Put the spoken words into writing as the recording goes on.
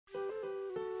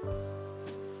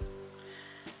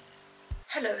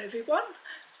Hello everyone,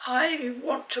 I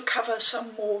want to cover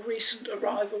some more recent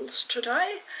arrivals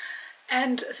today,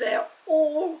 and they're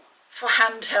all for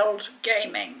handheld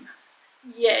gaming.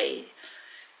 Yay!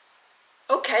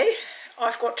 Okay,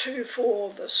 I've got two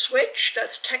for the Switch.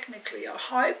 That's technically a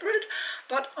hybrid,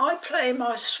 but I play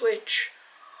my Switch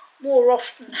more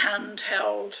often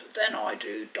handheld than I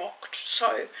do docked,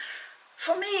 so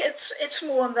for me it's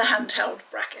more in the handheld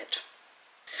bracket.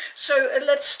 So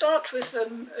let's start with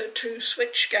two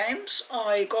Switch games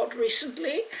I got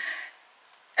recently,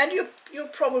 and you'll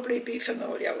probably be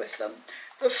familiar with them.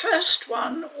 The first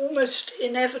one, almost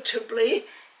inevitably,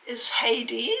 is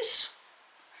Hades,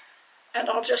 and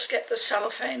I'll just get the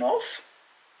cellophane off.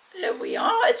 There we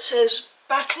are. It says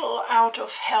Battle Out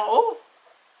of Hell.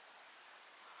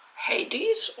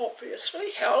 Hades,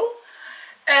 obviously, hell.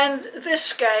 And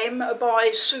this game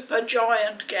by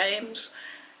Supergiant Games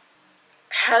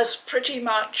has pretty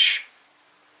much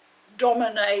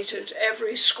dominated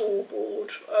every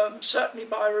scoreboard, certainly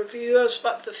by reviewers,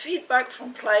 but the feedback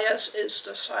from players is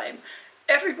the same.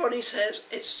 Everybody says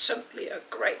it's simply a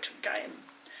great game.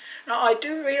 Now, I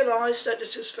do realise that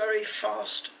it is very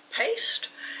fast-paced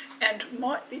and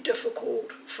might be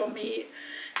difficult for me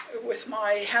with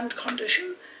my hand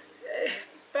condition,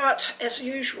 but as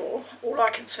usual, all I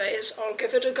can say is I'll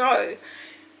give it a go.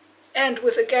 And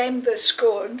with a game this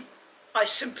good, I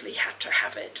simply had to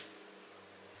have it.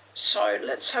 So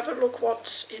let's have a look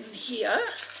what's in here.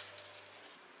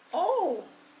 Oh,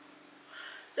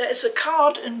 there is a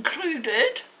card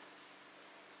included,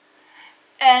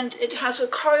 and it has a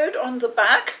code on the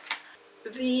back.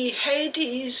 The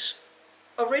Hades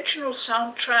original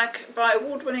soundtrack by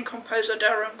award-winning composer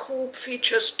Darren Korb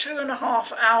features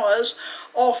 2.5 hours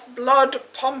of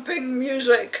blood-pumping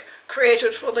music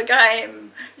created for the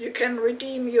game. You can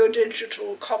redeem your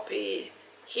digital copy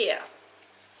here.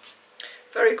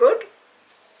 Very good.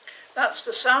 That's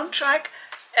the soundtrack,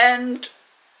 and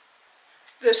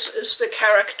this is the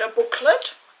character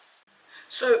booklet.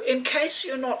 So in case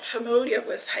you're not familiar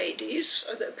with Hades,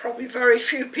 there are probably very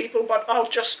few people, but I'll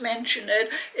just mention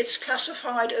it. It's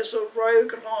classified as a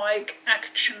roguelike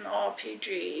action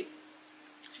RPG.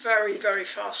 Very, very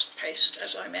fast-paced,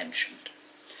 as I mentioned.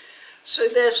 So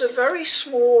there's a very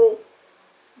small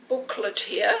booklet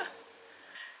here,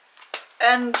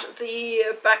 and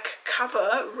the back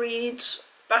cover reads,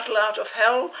 Battle Out of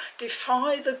Hell,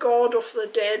 defy the god of the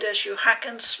dead as you hack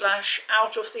and slash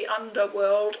out of the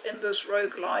underworld in this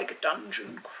roguelike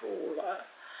dungeon crawler.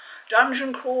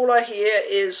 Dungeon crawler here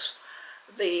is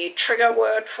the trigger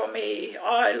word for me.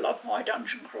 I love my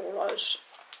dungeon crawlers.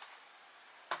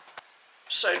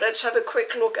 So let's have a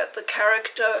quick look at the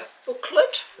character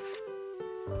booklet.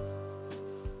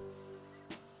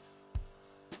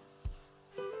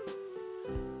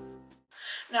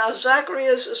 Now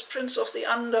Zagreus is Prince of the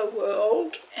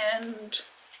Underworld and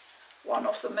one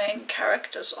of the main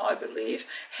characters, I believe.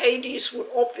 Hades would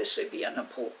obviously be an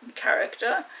important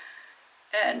character.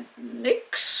 And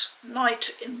Nyx,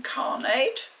 Night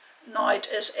Incarnate, Night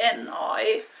is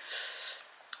N-I.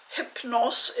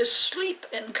 Hypnos is Sleep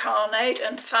Incarnate,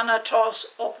 and Thanatos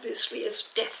obviously is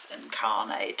Death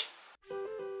Incarnate.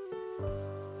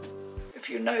 If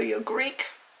you know your Greek,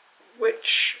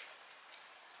 which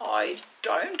I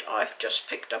don't, I've just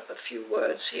picked up a few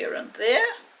words here and there.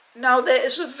 Now there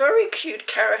is a very cute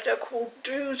character called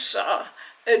Desu,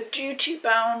 a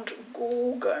duty-bound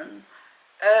gorgon.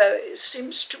 It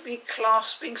seems to be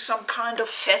clasping some kind of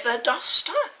feather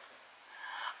duster.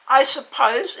 I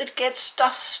suppose it gets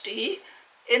dusty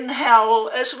in hell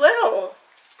as well.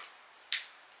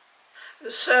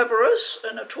 Cerberus,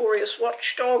 a notorious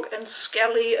watchdog, and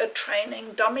Skelly, a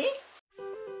training dummy.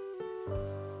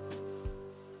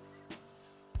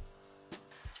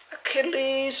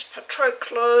 Achilles,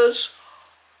 Patroclus,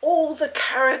 all the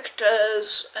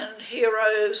characters and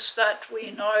heroes that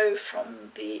we know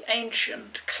from the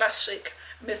ancient classic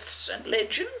myths and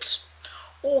legends.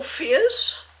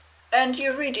 Orpheus and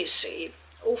Eurydice.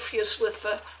 Orpheus with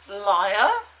the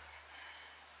lyre,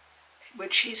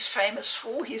 which he's famous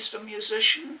for, he's the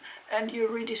musician, and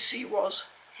Eurydice was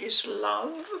his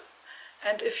love.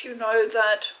 And if you know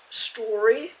that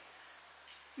story,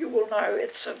 you will know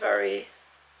it's a very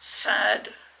sad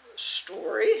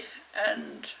story,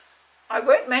 and I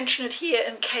won't mention it here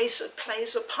in case it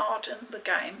plays a part in the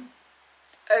game.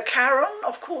 Charon,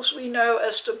 of course, we know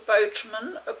as the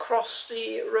boatman across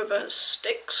the river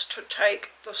Styx to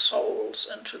take the souls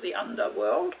into the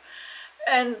underworld,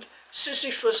 and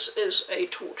Sisyphus is a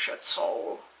tortured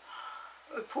soul.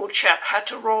 The poor chap had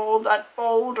to roll that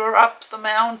boulder up the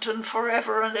mountain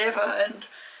forever and ever, and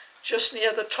just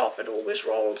near the top it always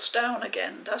rolls down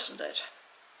again, doesn't it?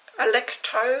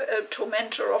 Alecto, a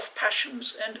tormentor of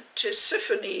passions, and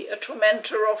Tisiphone, a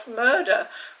tormentor of murder.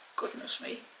 Goodness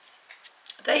me.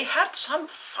 They had some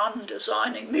fun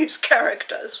designing these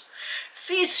characters.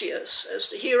 Theseus as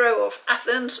the hero of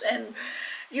Athens, and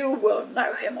you will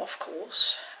know him, of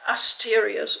course.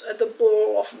 Asterius, the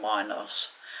bull of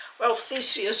Minos. Well,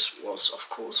 Theseus was, of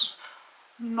course,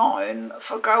 known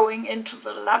for going into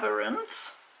the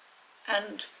labyrinth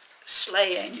and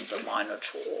slaying the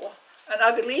Minotaur. And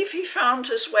I believe he found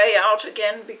his way out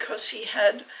again because he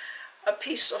had a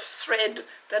piece of thread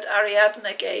that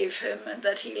Ariadne gave him and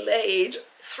that he laid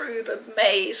through the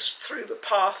maze, through the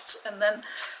paths, and then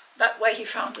that way he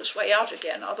found his way out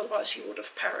again, otherwise he would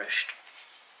have perished.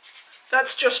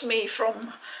 That's just me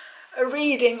from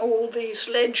reading all these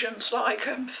legends like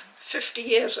 50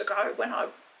 years ago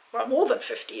well, more than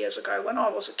 50 years ago when I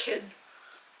was a kid.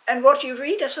 And what you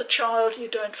read as a child, you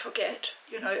don't forget.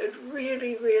 You know, it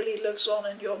really, really lives on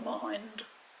in your mind,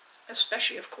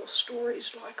 especially, of course,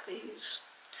 stories like these.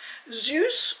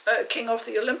 Zeus, king of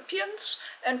the Olympians,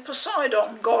 and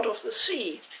Poseidon, god of the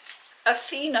sea.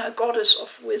 Athena, goddess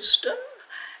of wisdom,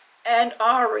 and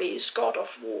Ares, god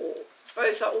of war.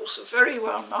 Both are also very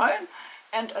well known,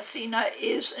 and Athena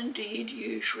is indeed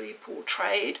usually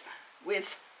portrayed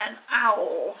with an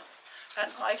owl, an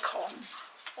icon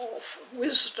of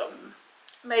wisdom.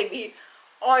 Maybe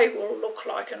I will look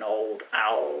like an old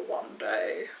owl one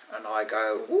day, and I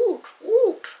go, woot,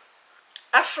 woot.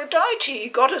 Aphrodite,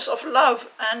 goddess of love,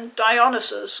 and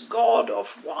Dionysus, god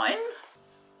of wine.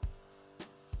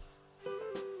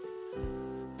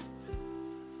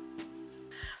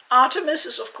 Artemis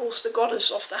is, of course, the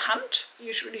goddess of the hunt,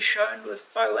 usually shown with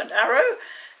bow and arrow,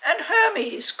 and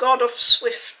Hermes, god of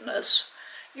swiftness,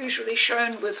 usually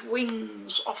shown with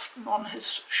wings, often on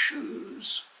his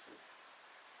shoes.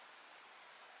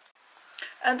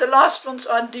 And the last ones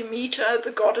are Demeter,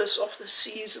 the goddess of the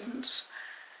seasons,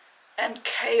 and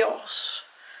Chaos,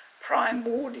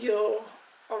 primordial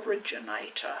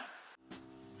originator.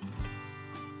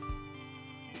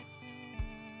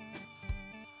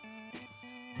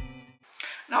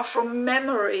 Now, from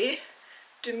memory,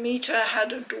 Demeter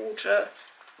had a daughter,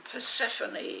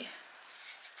 Persephone.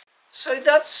 So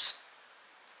that's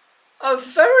a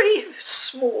very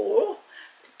small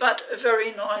but a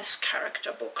very nice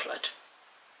character booklet.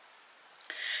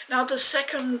 Now, the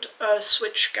second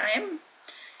Switch game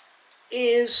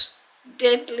is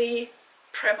Deadly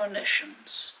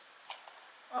Premonitions.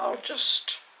 I'll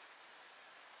just...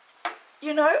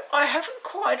 You know, I haven't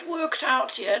quite worked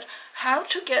out yet how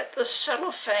to get the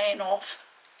cellophane off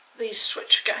these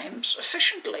Switch games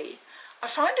efficiently. I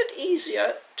find it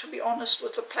easier, to be honest,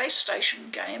 with the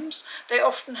PlayStation games. They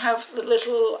often have the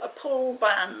little pull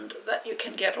band that you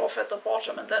can get off at the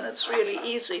bottom, and then it's really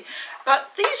easy.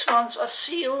 But these ones are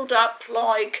sealed up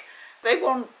like they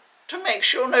want to make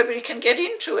sure nobody can get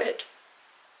into it.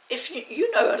 If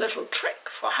you know a little trick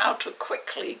for how to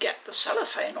quickly get the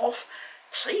cellophane off,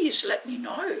 please let me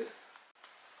know.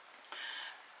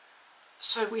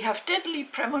 So we have Deadly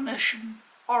Premonition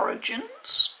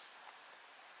Origins,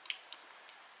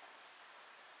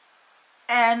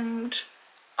 and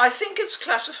I think it's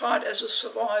classified as a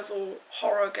survival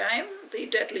horror game, the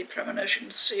Deadly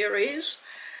Premonition series.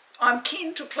 I'm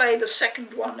keen to play the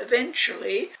second one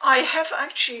eventually. I have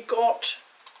actually got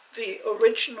the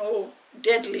original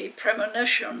Deadly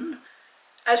Premonition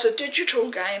as a digital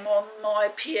game on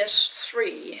my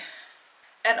PS3,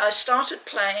 and I started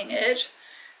playing it,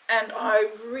 and I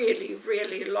really,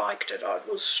 really liked it. I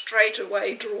was straight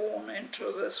away drawn into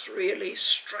this really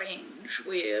strange,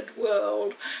 weird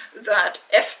world that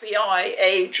FBI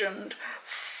agent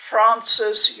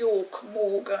Francis York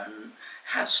Morgan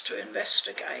has to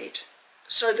investigate.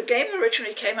 So the game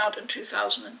originally came out in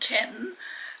 2010.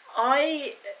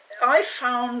 I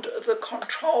found the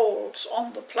controls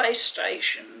on the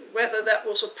PlayStation, whether that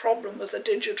was a problem with the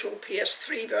digital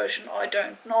PS3 version, I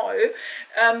don't know.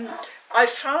 I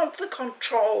found the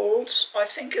controls, I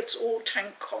think it's all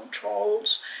tank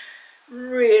controls,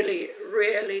 really,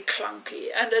 really clunky,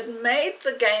 and it made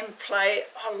the gameplay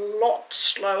a lot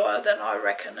slower than I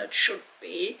reckon it should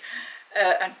be.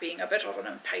 And being a bit of an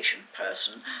impatient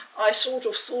person, I sort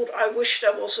of thought I wish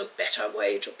there was a better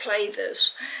way to play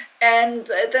this. And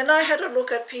then I had a look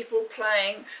at people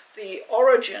playing the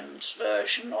Origins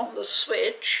version on the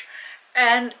Switch,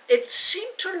 and it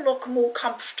seemed to look more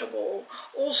comfortable.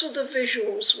 Also the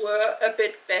visuals were a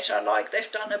bit better, like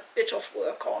they've done a bit of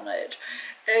work on it.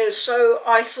 So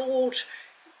I thought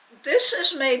this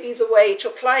is maybe the way to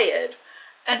play it,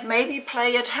 and maybe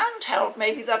play it handheld,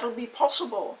 maybe that'll be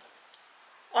possible.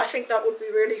 I think that would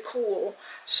be really cool.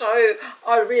 So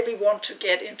I really want to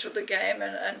get into the game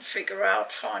and figure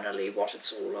out finally what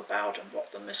it's all about and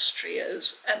what the mystery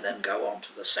is, and then go on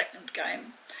to the second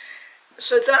game.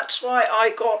 So that's why I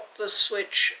got the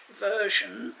Switch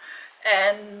version,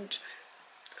 and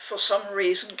for some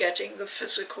reason getting the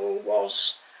physical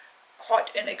was quite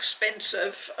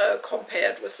inexpensive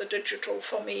compared with the digital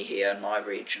for me here in my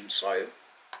region. So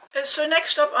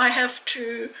next up I have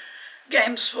two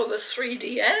games for the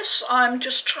 3DS. I'm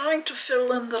just trying to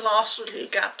fill in the last little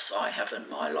gaps I have in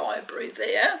my library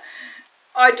there.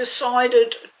 I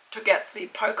decided to get the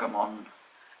Pokemon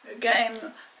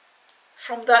game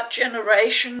from that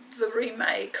generation, the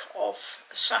remake of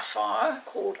Sapphire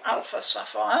called Alpha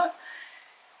Sapphire.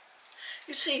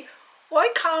 You see, why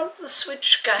can't the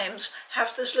Switch games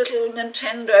have this little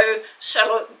Nintendo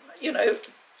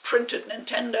printed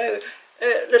Nintendo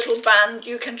little band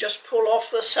you can just pull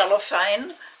off the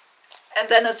cellophane, and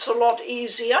then it's a lot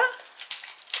easier.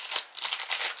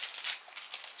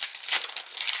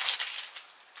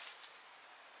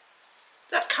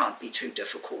 That can't be too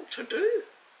difficult to do.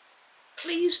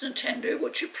 Please, Nintendo,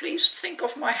 would you please think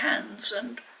of my hands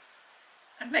and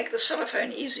make the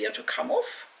cellophane easier to come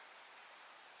off?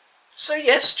 So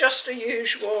yes, just a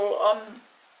usual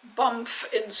bump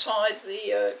inside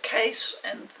the case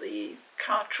and the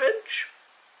cartridge.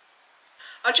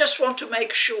 I just want to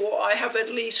make sure I have at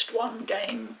least one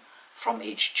game from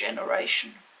each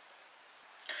generation.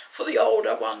 For the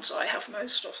older ones I have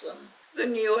most of them. The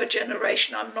newer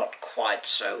generation I'm not quite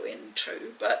so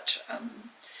into, but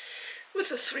with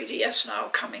the 3DS now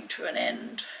coming to an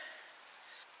end.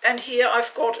 And here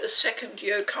I've got a second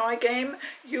Yokai game.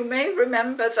 You may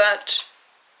remember that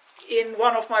in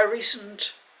one of my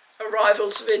recent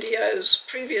Arrivals videos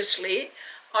previously,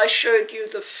 I showed you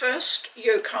the first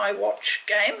Yokai Watch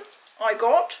game I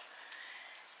got,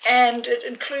 and it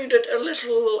included a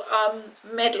little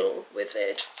medal with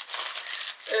it.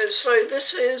 So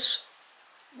this is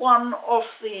one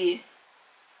of the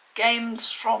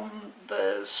games from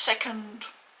the second,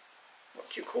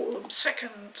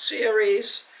 second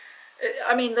series.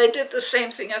 I mean, they did the same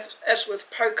thing as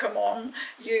with Pokemon.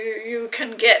 You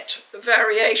can get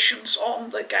variations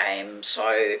on the game.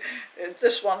 So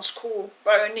this one's called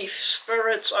Bony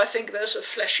Spirits. I think there's a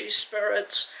Fleshy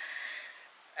Spirits.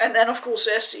 And then, of course,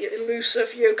 there's the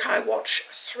elusive Yokai Watch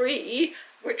 3,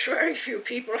 which very few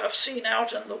people have seen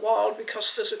out in the wild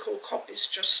because physical copies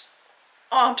just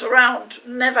aren't around,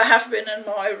 never have been in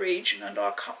my region, and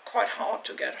are quite hard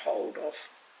to get hold of.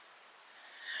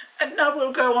 And now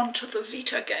we'll go on to the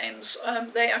Vita games.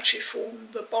 They actually form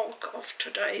the bulk of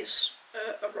today's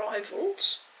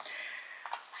arrivals.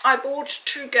 I bought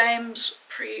two games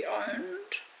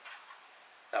pre-owned.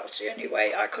 That was the only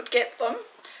way I could get them.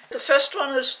 The first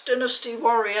one is Dynasty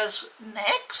Warriors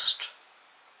Next.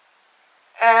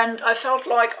 And I felt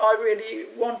like I really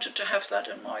wanted to have that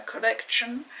in my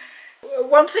collection.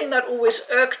 One thing that always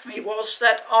irked me was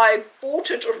that I bought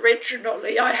it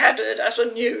originally, I had it as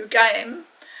a new game.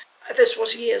 This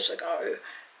was years ago,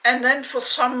 and then for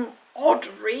some odd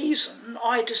reason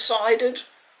I decided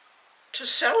to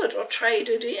sell it or trade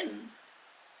it in.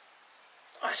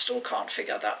 I still can't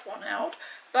figure that one out,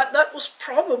 but that was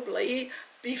probably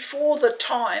before the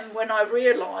time when I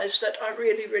realised that I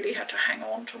really had to hang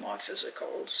on to my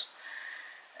physicals.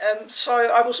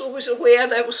 So I was always aware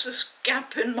there was this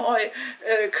gap in my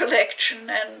collection,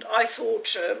 and I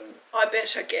thought I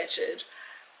better get it.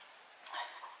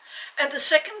 And the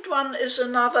second one is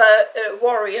another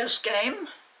Warriors game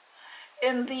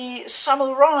in the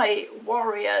Samurai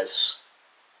Warriors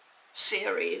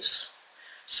series.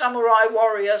 Samurai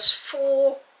Warriors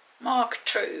 4 Mark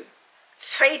II.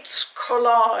 Fates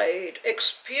collide.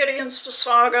 Experience the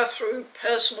saga through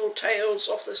personal tales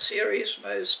of the series'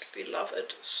 most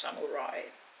beloved samurai.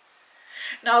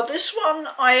 Now this one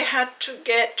I had to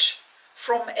get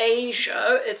from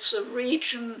Asia. It's a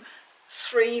Region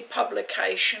 3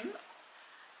 publication.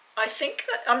 I think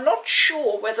that, I'm not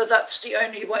sure whether that's the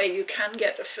only way you can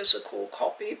get a physical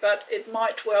copy, but it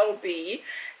might well be.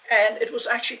 And it was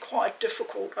actually quite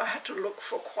difficult. I had to look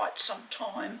for quite some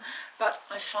time, but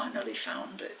I finally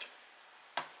found it.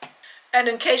 And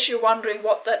in case you're wondering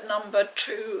what that number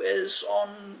 2 is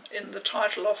in the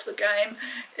title of the game,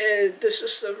 this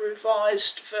is the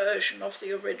revised version of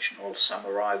the original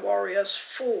Samurai Warriors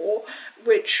 4,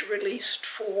 which released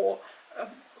for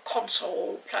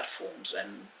console platforms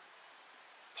and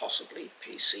possibly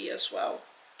PC as well.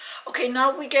 Okay,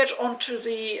 now we get on to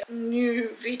the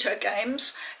new Vita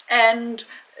games, and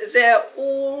they're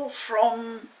all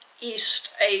from East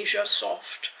Asia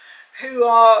Soft. who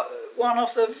are one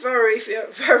of the very,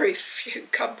 very few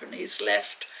companies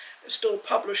left still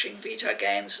publishing Vita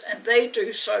games, and they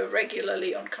do so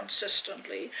regularly and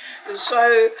consistently.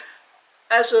 So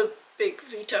as a big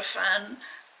Vita fan,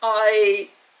 I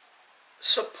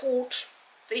support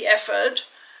the effort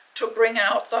to bring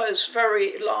out those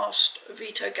very last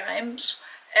Vita games,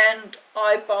 and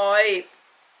I buy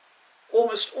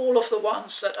almost all of the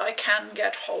ones that I can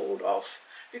get hold of,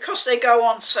 because they go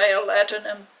on sale at an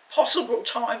impossible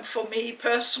time for me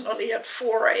personally at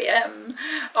 4 AM.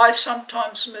 I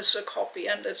sometimes miss a copy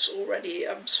and it's already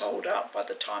sold out by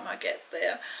the time I get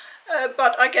there.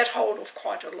 But I get hold of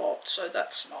quite a lot, so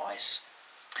that's nice.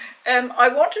 I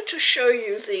wanted to show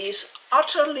you these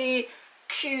utterly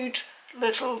cute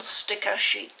little sticker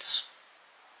sheets.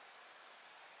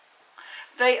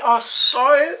 They are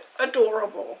so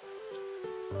adorable.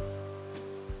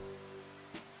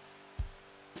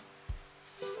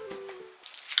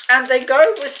 And they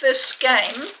go with this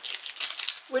game,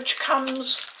 which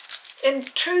comes in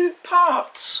 2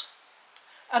 parts.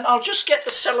 And I'll just get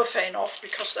the cellophane off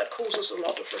because that causes a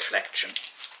lot of reflection.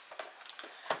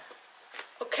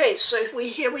 Okay, so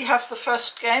here we have the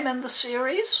first game in the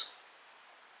series,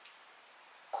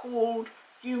 called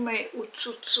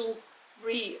Yumeutsutsu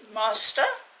Remaster.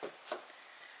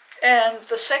 And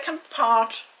the second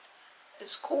part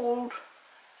is called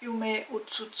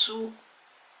Yumeutsutsu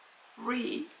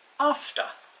After.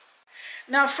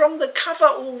 Now, from the cover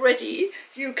already,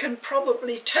 you can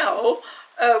probably tell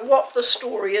what the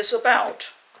story is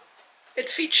about. It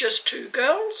features 2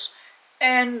 girls,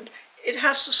 and it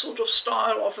has the sort of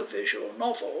style of a visual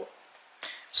novel.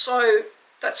 So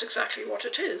that's exactly what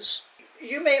it is.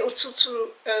 Yumeutsutsu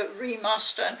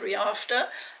Remaster and Reafter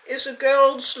is a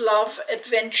girls' love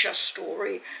adventure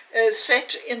story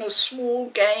set in a small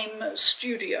game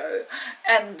studio,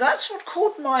 and that's what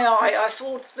caught my eye. I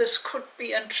thought this could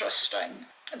be interesting.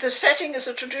 The setting is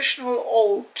a traditional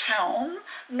old town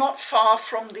not far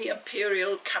from the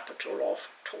imperial capital of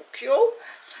Tokyo,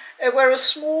 where a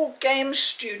small game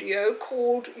studio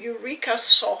called Eureka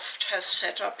Soft has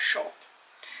set up shop.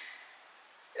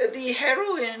 The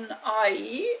heroine,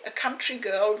 Ai, a country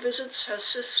girl, visits her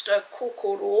sister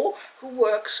Kokoro, who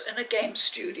works in a game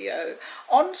studio.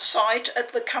 On site at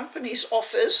the company's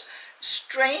office,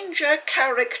 stranger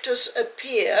characters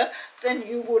appear than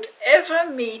you would ever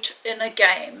meet in a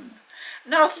game.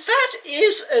 Now that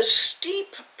is a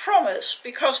steep promise,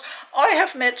 because I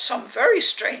have met some very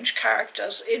strange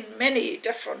characters in many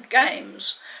different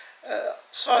games.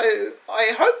 So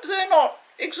I hope they're not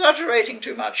exaggerating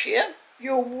too much here.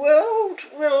 Your world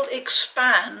will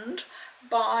expand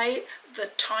by the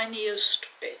tiniest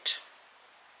bit.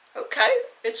 Okay,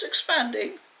 it's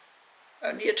expanding.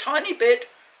 Only a tiny bit,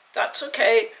 that's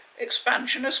okay,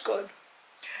 expansion is good.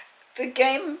 The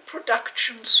game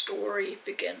production story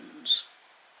begins.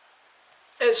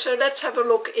 So let's have a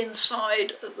look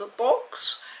inside the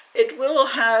box. It will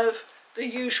have the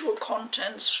usual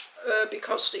contents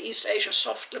because the East Asia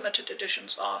Soft limited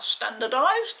editions are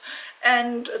standardized,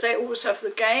 and they always have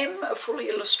the game, a fully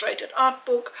illustrated art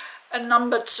book, a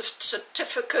numbered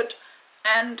certificate,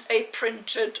 and a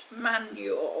printed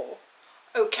manual.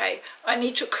 Okay, I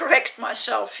need to correct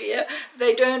myself here.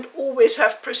 They don't always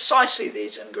have precisely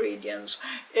these ingredients.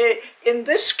 In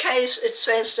this case, it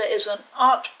says there is an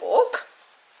art book,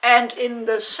 and in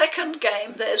the second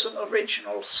game there is an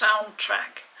original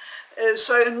soundtrack.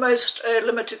 So in most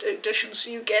limited editions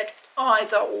you get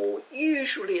either or,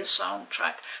 usually a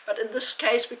soundtrack, but in this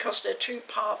case, because they're 2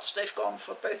 parts, they've gone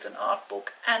for both an art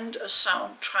book and a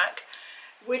soundtrack,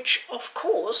 which of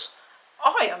course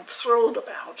I am thrilled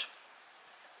about.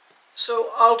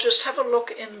 So I'll just have a look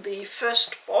in the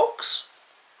first box,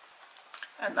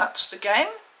 and that's the game.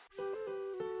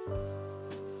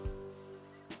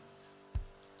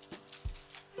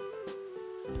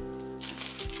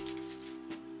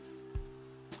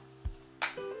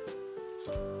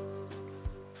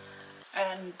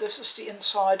 And this is the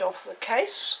inside of the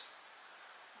case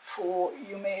for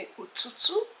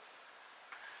Yumeutsutsu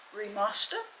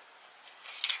Remaster.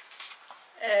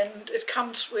 And it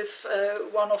comes with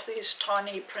one of these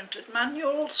tiny printed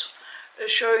manuals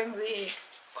showing the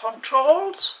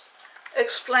controls,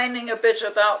 explaining a bit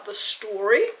about the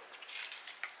story,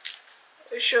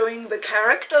 showing the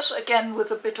characters, again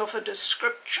with a bit of a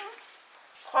description,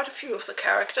 quite a few of the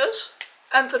characters,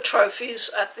 and the trophies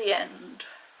at the end.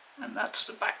 And that's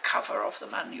the back cover of the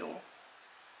manual.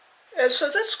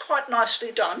 So that's quite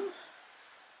nicely done.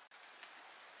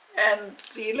 And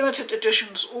the limited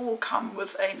editions all come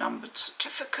with a numbered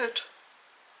certificate,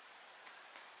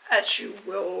 as you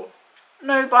will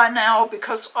know by now,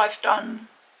 because I've done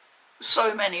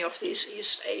so many of these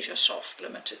East Asia Soft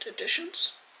limited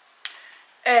editions.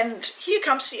 And here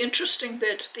comes the interesting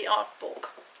bit, the art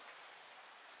book.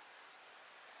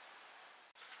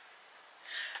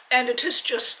 And it is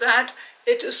just that,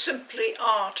 it is simply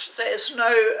art. There's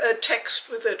no text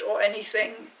with it or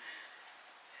anything.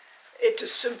 It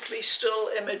is simply still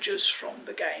images from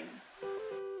the game.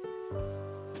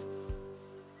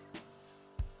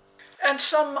 And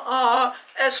some are,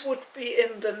 as would be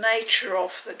in the nature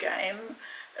of the game,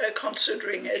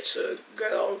 considering it's a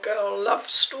girl-girl love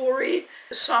story,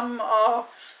 some are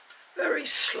very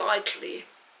slightly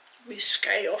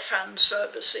risque or fan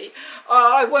servicey.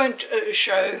 I won't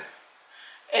show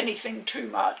anything too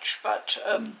much, but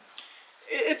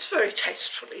it's very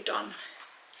tastefully done.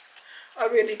 I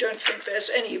really don't think there's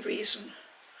any reason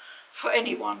for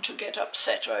anyone to get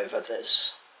upset over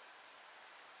this.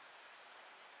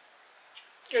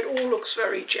 It all looks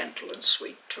very gentle and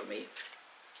sweet to me.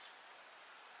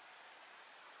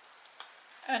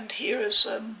 And here is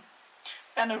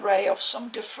an array of some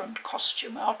different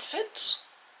costume outfits.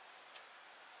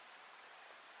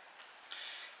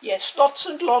 Yes, lots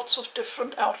and lots of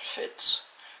different outfits,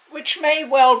 which may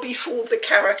well be for the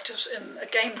characters in a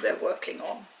game they're working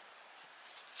on.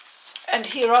 And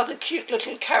here are the cute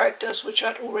little characters which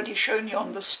I'd already shown you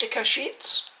on the sticker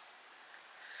sheets.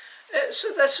 So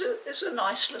this is a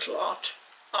nice little art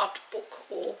book,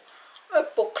 or a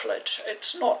booklet.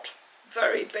 It's not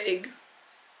very big,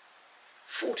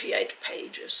 48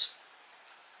 pages.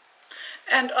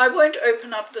 And I won't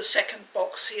open up the second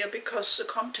box here because the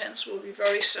contents will be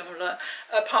very similar,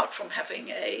 apart from having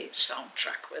a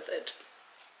soundtrack with it.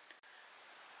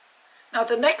 Now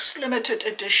the next limited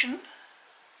edition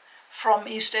from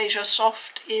East Asia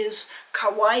Soft is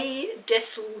Kawaii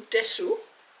Desu.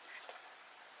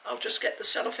 I'll just get the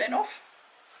cellophane off.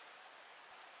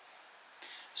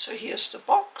 So here's the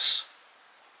box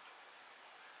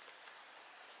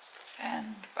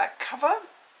and back cover.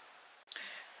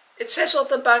 It says on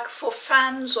the back, for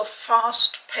fans of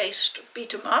fast-paced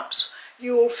beat-em-ups,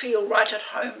 you will feel right at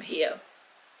home here.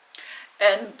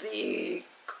 And the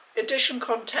edition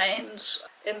contains,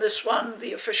 in this one,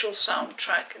 the official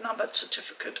soundtrack, numbered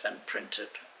certificate and printed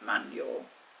manual.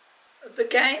 The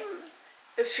game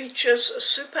features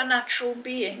supernatural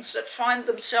beings that find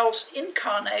themselves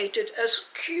incarnated as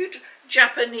cute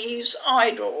Japanese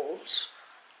idols,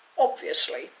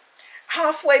 obviously.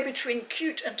 Halfway between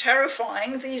cute and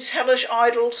terrifying, these hellish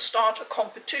idols start a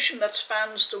competition that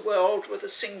spans the world with a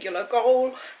singular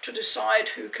goal to decide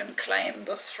who can claim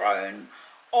the throne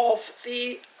of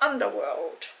the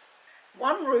underworld.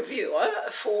 One reviewer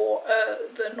for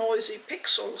the Noisy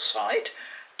Pixel site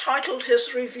titled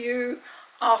his review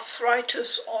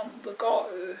 "Arthritis on the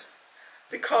Go,"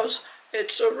 because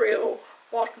it's a real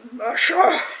button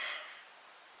masher.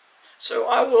 So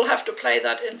I will have to play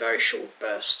that in very short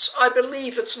bursts. I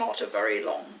believe it's not a very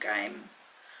long game.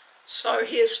 So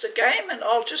here's the game, and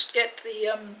I'll just get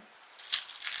the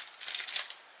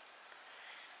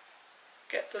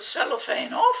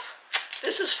cellophane off.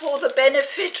 This is for the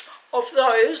benefit of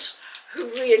those who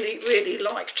really, really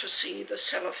like to see the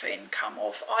cellophane come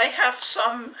off. I have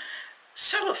some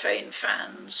cellophane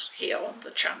fans here on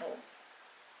the channel.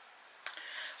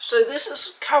 So this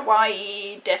is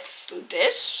Kawaii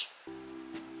Deathu.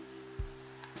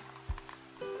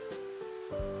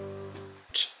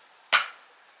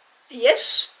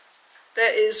 Yes,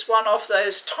 there is one of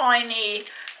those tiny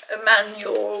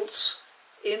manuals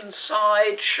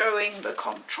inside showing the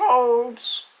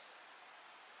controls,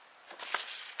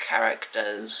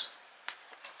 characters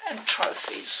and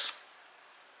trophies.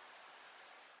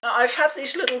 Now, I've had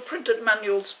these little printed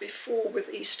manuals before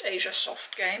with East Asia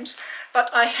Soft games, but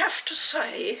I have to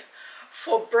say,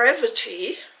 for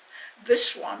brevity,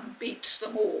 this one beats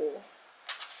them all.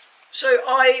 So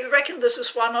I reckon this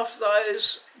is one of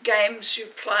those games you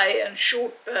play in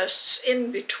short bursts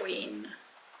in between,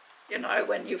 you know,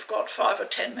 when you've got 5 or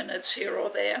 10 minutes here or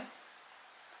there.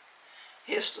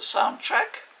 Here's the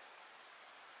soundtrack.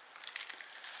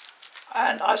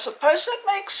 And I suppose that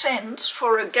makes sense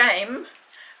for a game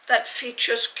that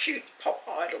features cute pop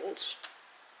idols.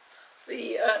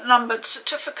 The numbered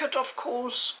certificate, of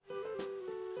course.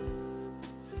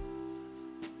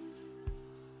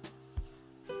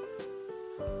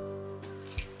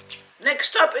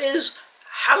 Next up is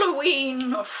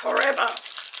Halloween Forever.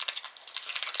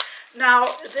 Now,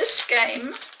 this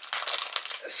game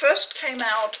first came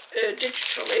out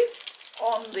digitally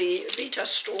on the Vita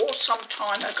store some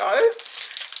time ago.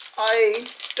 I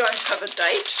don't have a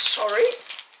date, sorry.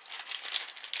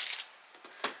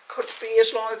 Could be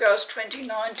as long ago as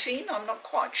 2019, I'm not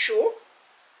quite sure.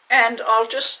 And I'll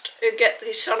just get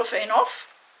the cellophane off.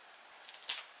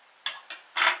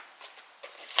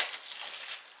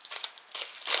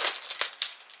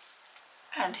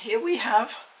 And here we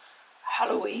have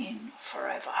Halloween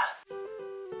Forever.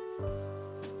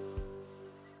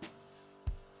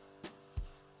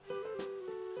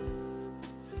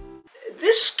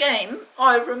 This game,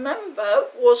 I remember,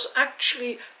 was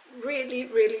actually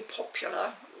really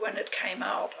popular when it came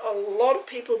out. A lot of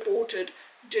people bought it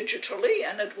digitally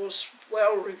and it was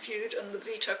well reviewed in the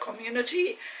Vita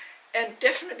community, and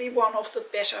definitely one of the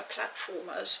better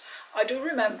platformers. I do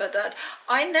remember that.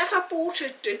 I never bought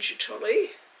it digitally.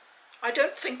 I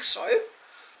don't think so.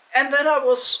 And then I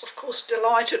was, of course,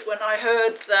 delighted when I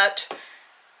heard that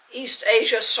East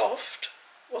Asia Soft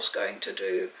was going to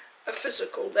do a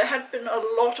physical. There had been a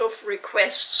lot of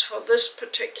requests for this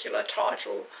particular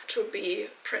title to be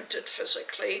printed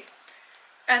physically,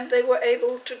 and they were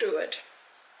able to do it.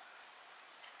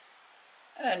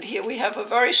 And here we have a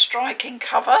very striking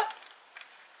cover.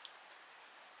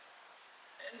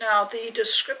 Now the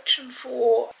description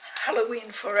for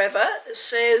Halloween Forever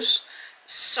says,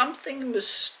 something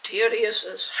mysterious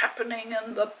is happening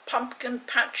in the pumpkin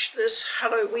patch this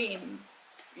Halloween.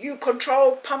 You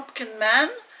control Pumpkin Man,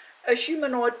 a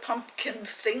humanoid pumpkin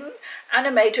thing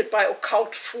animated by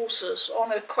occult forces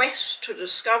on a quest to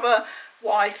discover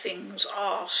why things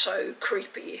are so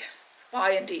creepy.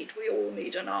 Why indeed, we all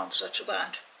need an answer to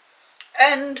that.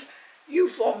 And you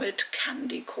vomit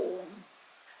candy corn.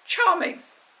 Charming.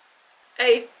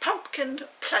 A pumpkin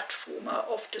platformer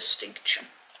of distinction.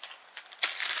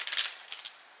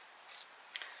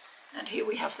 And here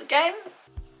we have the game.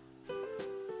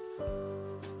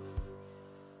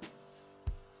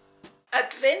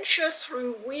 Adventure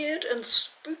through weird and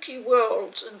spooky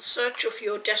worlds in search of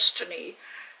your destiny.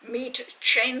 Meet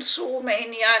chainsaw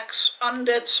maniacs,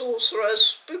 undead sorcerers,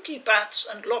 spooky bats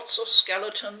and lots of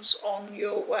skeletons on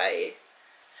your way.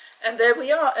 And there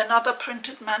we are, another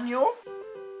printed manual.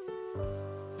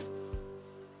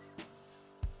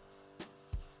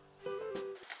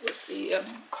 With the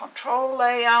control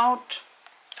layout,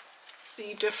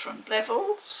 the different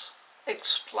levels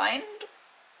explained,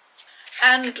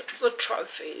 and the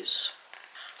trophies.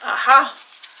 Aha!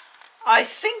 I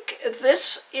think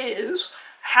this is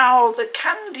how the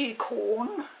candy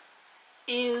corn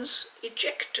is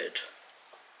ejected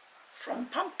from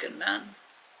Pumpkin Man,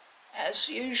 as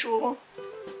usual.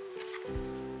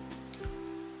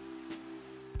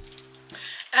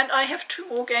 And I have 2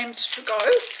 more games to go.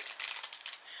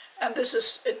 And this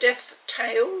is Death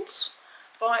Tales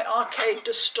by Arcade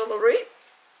Distillery.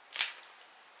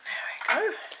 There we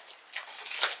go.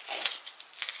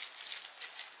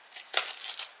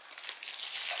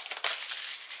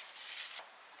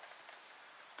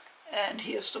 And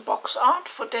here's the box art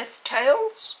for Death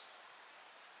Tales.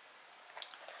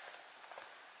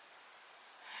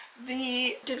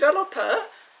 The developer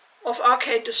of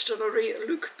Arcade Distillery,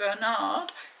 Luc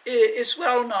Bernard, is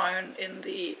well known in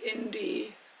the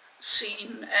indie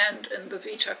scene and in the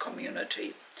Vita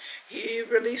community. He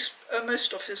released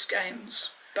most of his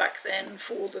games back then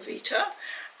for the Vita.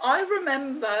 I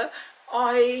remember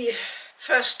I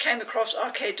first came across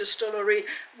Arcade Distillery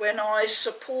when I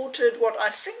supported what I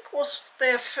think was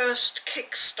their first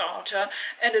Kickstarter,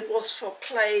 and it was for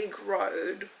Plague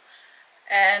Road.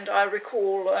 And I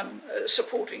recall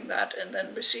supporting that and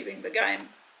then receiving the game.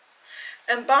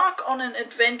 Embark on an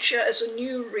adventure as a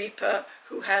new Reaper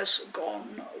who has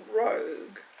gone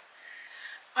rogue.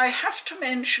 I have to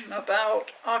mention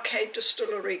about Arcade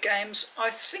Distillery games,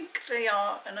 I think they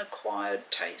are an acquired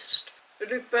taste.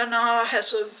 Luc Bernard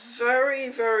has a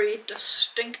very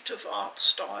distinctive art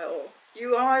style.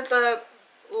 You either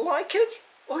like it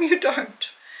or you don't.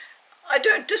 I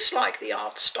don't dislike the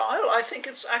art style. I think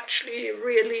it's actually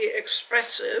really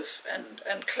expressive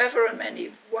and clever in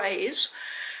many ways.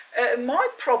 My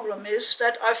problem is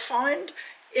that I find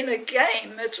in a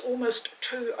game it's almost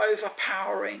too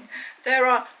overpowering. There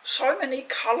are so many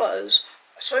colours,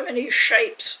 so many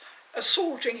shapes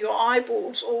assaulting your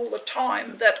eyeballs all the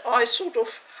time that I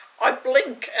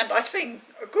blink and I think,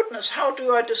 oh goodness, how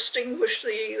do I distinguish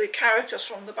the characters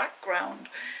from the background?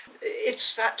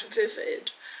 It's that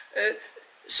vivid.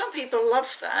 Some people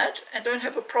love that and don't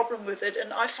have a problem with it,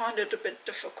 and I find it a bit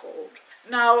difficult.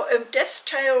 Now, Death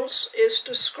Tales is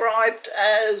described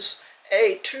as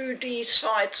a 2D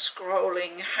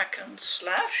side-scrolling hack and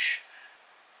slash.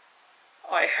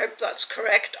 I hope that's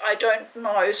correct. I don't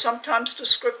know. Sometimes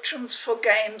descriptions for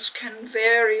games can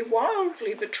vary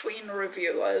wildly between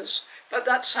reviewers, but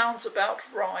that sounds about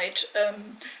right.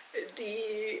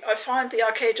 I find the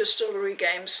Arcade Distillery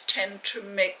games tend to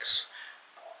mix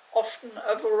often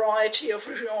a variety of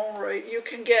genre. You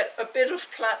can get a bit of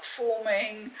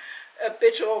platforming, a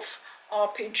bit of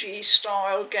RPG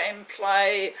style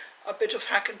gameplay, a bit of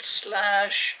hack and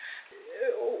slash,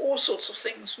 all sorts of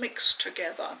things mixed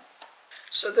together.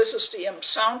 So this is the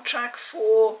soundtrack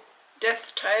for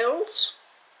Death Tales.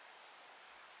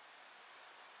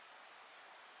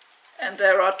 And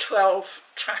there are 12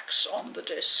 tracks on the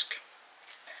disc.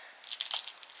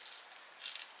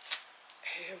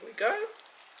 Here we go.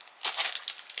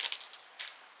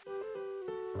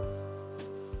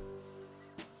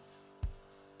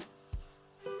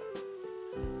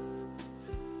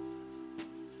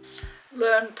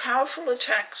 Learn powerful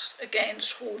attacks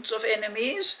against hordes of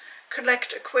enemies,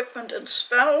 collect equipment and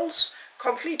spells,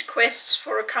 complete quests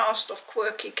for a cast of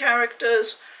quirky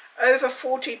characters, over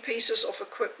 40 pieces of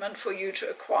equipment for you to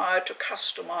acquire to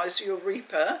customize your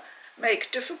Reaper,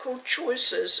 make difficult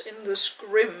choices in this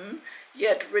grim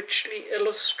yet richly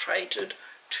illustrated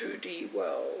 2D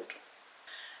world.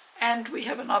 And we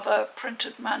have another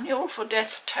printed manual for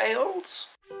Death Tales.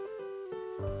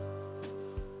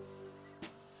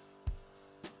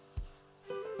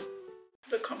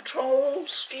 The control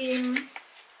scheme,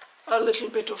 a little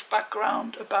bit of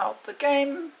background about the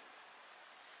game,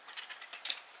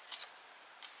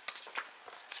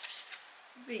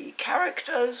 the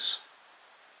characters,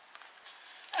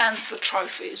 and the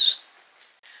trophies.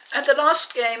 And the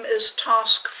last game is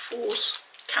Task Force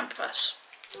Kampas.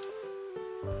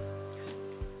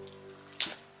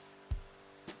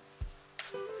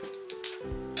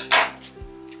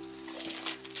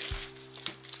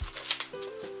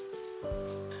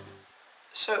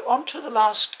 So on to the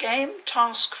last game,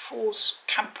 Task Force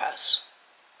Kampas.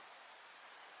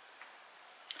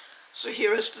 So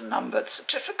here is the numbered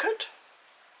certificate.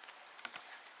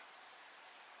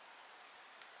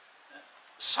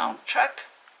 Soundtrack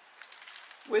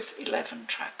with 11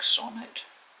 tracks on it.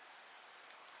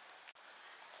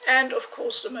 And of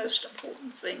course the most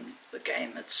important thing, the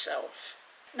game itself.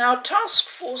 Now Task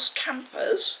Force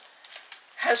Kampas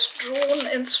has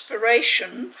drawn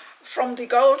inspiration from the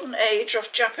golden age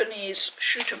of Japanese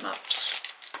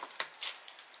shoot-'em-ups.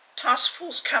 Task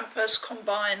Force Kampas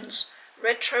combines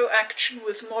retro action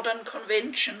with modern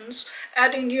conventions,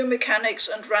 adding new mechanics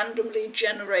and randomly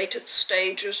generated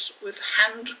stages with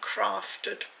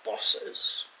handcrafted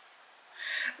bosses.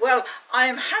 Well, I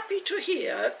am happy to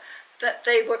hear that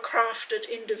they were crafted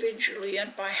individually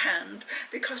and by hand,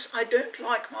 because I don't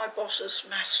like my bosses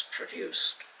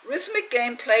mass-produced. Rhythmic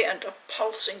gameplay and a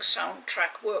pulsing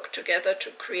soundtrack work together to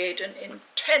create an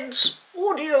intense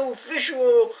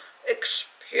audio-visual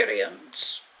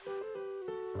experience.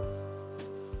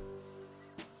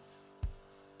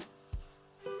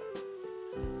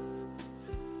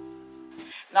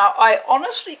 Now, I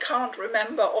honestly can't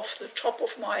remember off the top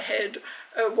of my head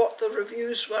what the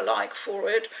reviews were like for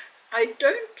it. I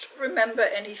don't remember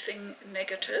anything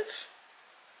negative.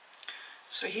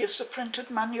 So here's the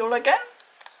printed manual again.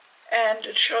 And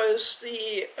it shows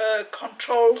the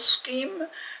control scheme,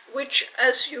 which,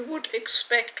 as you would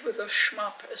expect with a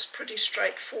shmup, is pretty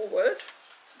straightforward.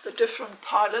 The different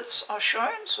pilots are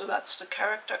shown, so that's the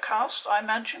character cast, I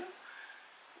imagine,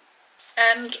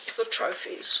 and the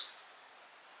trophies.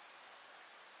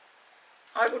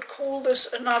 I would call this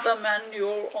another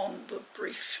manual on the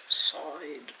brief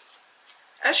side.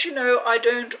 As you know, I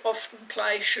don't often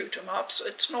play shoot-'em-ups.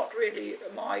 It's not really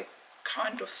my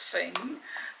kind of thing.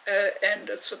 And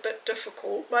it's a bit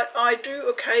difficult, but I do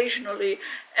occasionally,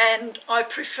 and I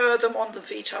prefer them on the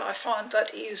Vita. I find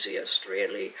that easiest,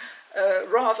 really,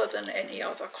 rather than any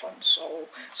other console.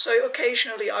 So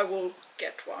occasionally I will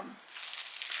get one.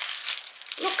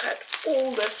 Look at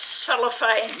all this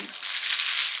cellophane.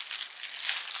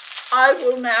 I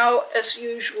will now, as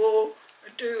usual,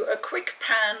 do a quick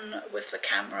pan with the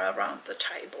camera around the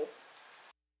table.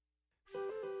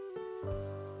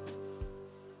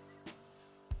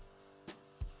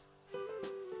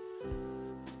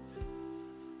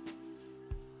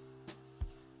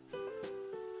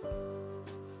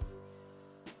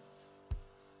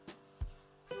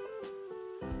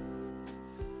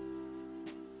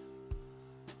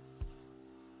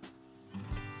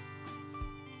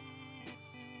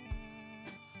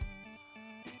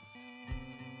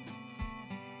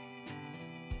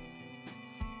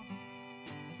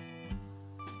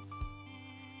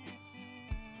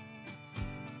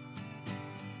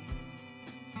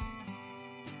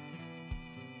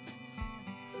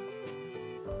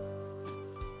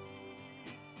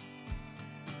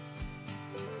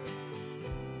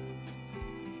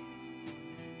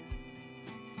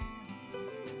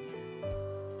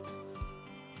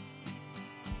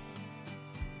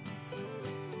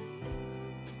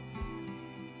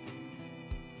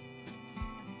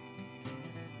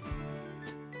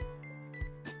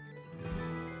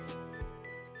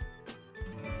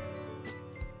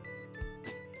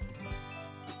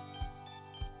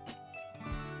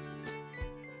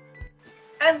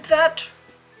 And that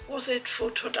was it for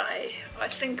today. I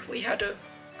think we had a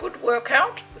good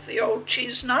workout with the old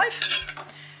cheese knife.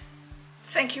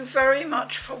 Thank you very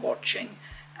much for watching,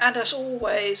 and as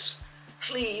always,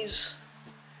 please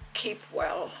keep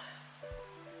well.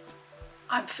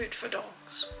 I'm Food for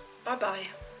Dogs. Bye bye.